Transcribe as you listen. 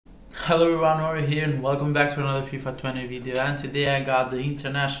Hello everyone, Ori here and welcome back to another FIFA 20 video. And today I got the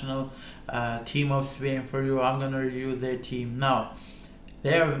international team of Spain for you. I'm gonna review their team. Now,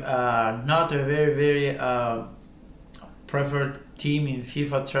 they're not a very preferred team in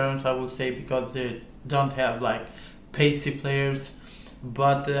FIFA terms, I would say, because they don't have like pacey players.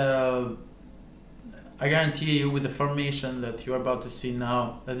 But I guarantee you, with the formation that you're about to see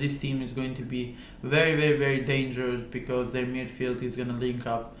now, that this team is going to be very dangerous, because their midfield is gonna link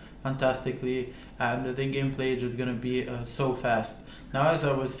up fantastically and the gameplay is going to be so fast. Now, as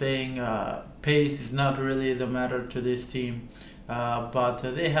I was saying, pace is not really the matter to this team, but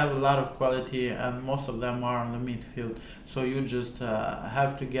they have a lot of quality and most of them are on the midfield, so you just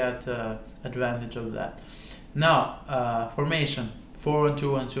have to get advantage of that. Now, formation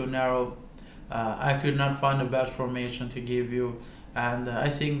 4-1-2-1-2 narrow. I could not find a best formation to give you, and I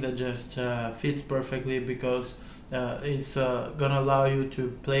think that just fits perfectly, because it's gonna allow you to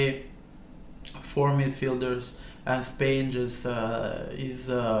play four midfielders, and Spain just is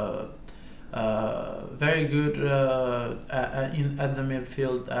very good at the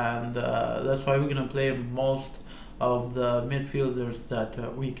midfield, and that's why we're gonna play most of the midfielders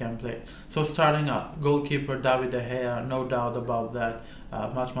that we can play. So starting up, goalkeeper David De Gea, no doubt about that.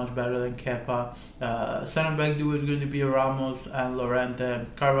 Much better than Kepa. Center back duo is going to be Ramos and Llorente.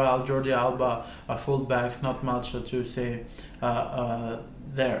 Carvalho, Jordi Alba are fullbacks, not much to say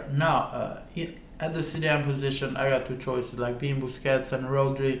there. Now, at the CDM position, I got two choices, like being Busquets and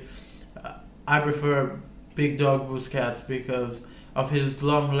Rodri. I prefer big dog Busquets because of his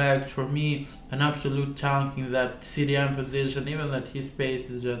long legs. For me, an absolute tank in that CDM position, even that his pace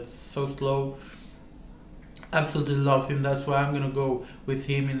is just so slow. Absolutely love him. That's why I'm gonna go with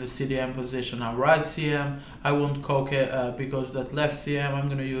him in the CDM position. Now, right CM, I want Koke, because that left CM I'm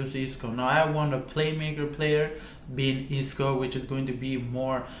gonna use Isco. Now, I want a playmaker player, being Isco, which is going to be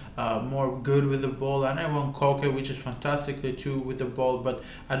more good with the ball, and I want Koke, which is fantastically too with the ball, but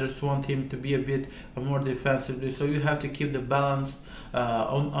I just want him to be a bit more defensively. So you have to keep the balance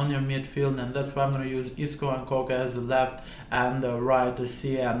on your midfield, and that's why I'm going to use Isco and Koke as the left and the right the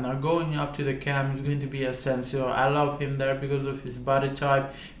CM. Now, going up to the cam is going to be Asensio. I love him there because of his body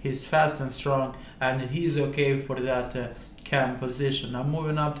type. He's fast and strong, and he's okay for that cam position. Now,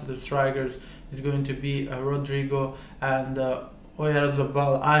 moving up to the strikers is going to be Rodrigo and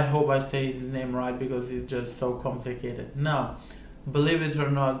Oyarzabal. I hope I say his name right because it's just so complicated. Now, believe it or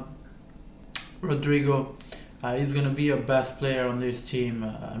not, Rodrigo is gonna be your best player on this team.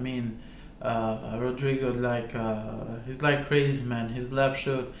 I mean, Rodrigo, like he's like crazy, man. His left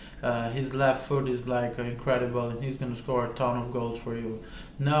foot is like incredible, and he's gonna score a ton of goals for you.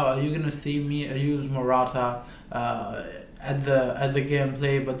 Now, you're gonna see me use Morata at the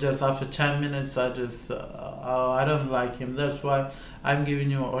gameplay, but just after 10 minutes, I don't like him. That's why I'm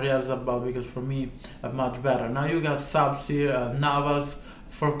giving you Oyarzabal, because for me, much better. Now you got subs here, Navas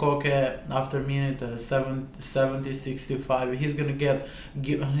for Koke after minute 70, 65. He's gonna give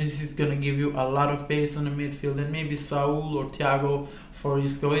you a lot of pace on the midfield, and maybe Saul or Thiago for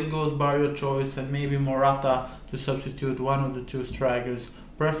Isco. It goes by your choice, and maybe Morata to substitute one of the two strikers,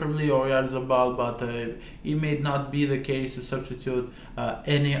 preferably Oyarzabal, but it may not be the case to substitute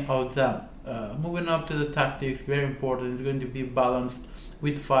any of them. Moving up to the tactics, very important. It's going to be balanced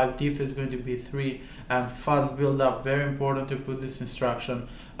with 5, defense is going to be 3, and fast build up, very important to put this instruction.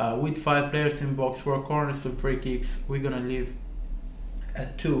 With 5 players in box, 4 corners and free kicks, we're gonna leave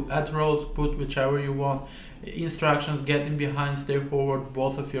at 2. At rows, put whichever you want. Instructions: getting behind, stay forward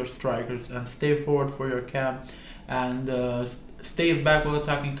both of your strikers, and stay forward for your cam, and stay back while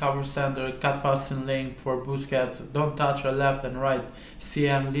attacking, cover center, cut pass in lane for Busquets. Don't touch your left and right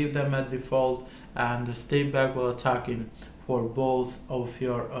CM, leave them at default, and stay back while attacking for both of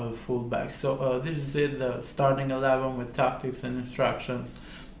your fullbacks. So this is it, the starting 11 with tactics and instructions.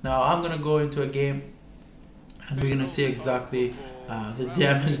 Now I'm gonna go into a game, and we're gonna see exactly the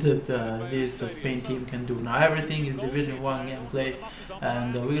damage that this Spain team can do. Now, everything is Division 1 gameplay,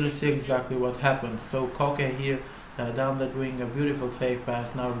 and we're gonna see exactly what happens. So Koke here down that wing, a beautiful fake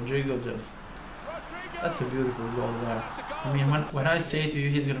pass. Now Rodrigo that's a beautiful goal there. I mean, when I say to you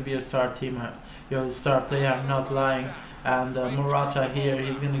he's gonna be a star star player, I'm not lying. And Morata here,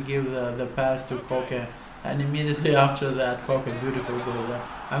 he's gonna give the pass to Koke, and immediately after that, Koke, beautiful goal there.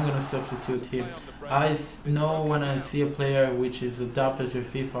 I'm gonna substitute him. I know when I see a player which is adapted to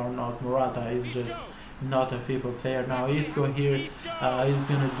FIFA or not. Morata is just not a FIFA player. Now Isco here is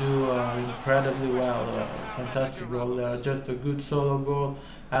gonna do incredibly well. Fantastic goal there, just a good solo goal.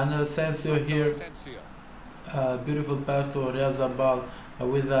 And Asensio here, beautiful pass to Oyarzabal.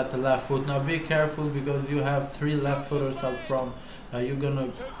 with that left foot. Now be careful because you have 3 left footers up front. You're gonna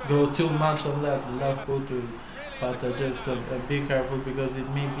go too much on that left foot, but just be careful because it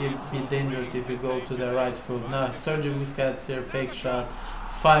may be dangerous if you go to the right foot. Now Sergio Busquets here, fake shot,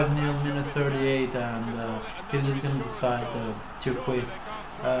 5-0, minute 38, and he's just gonna decide to quit.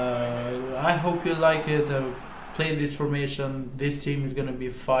 I hope you like it. Play this formation. This team is gonna be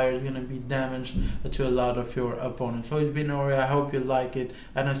fired, it's gonna be damaged to a lot of your opponents. So it's been Ori, I hope you like it,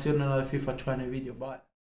 and I'll see you in another FIFA 20 video. Bye.